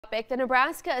topic, the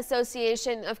Nebraska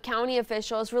Association of County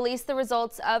Officials released the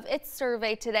results of its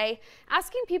survey today,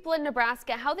 asking people in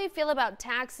Nebraska how they feel about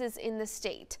taxes in the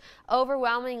state.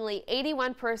 Overwhelmingly,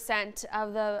 81%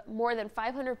 of the more than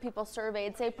 500 people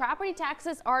surveyed say property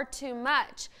taxes are too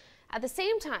much. At the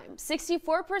same time,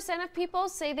 64% of people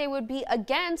say they would be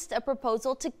against a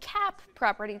proposal to cap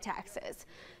property taxes.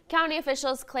 County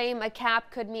officials claim a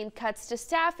cap could mean cuts to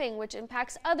staffing, which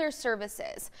impacts other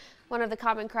services. One of the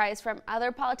common cries from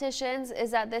other politicians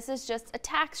is that this is just a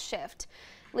tax shift.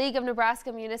 League of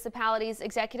Nebraska Municipalities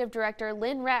Executive Director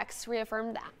Lynn Rex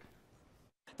reaffirmed that.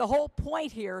 The whole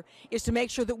point here is to make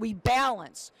sure that we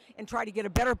balance and try to get a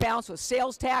better balance with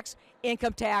sales tax,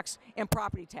 income tax, and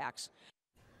property tax.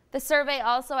 The survey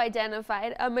also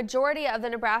identified a majority of the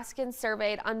Nebraskans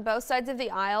surveyed on both sides of the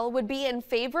aisle would be in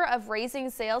favor of raising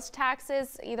sales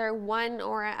taxes either 1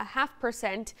 or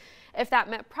 0.5%. If that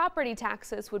meant property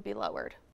taxes would be lowered.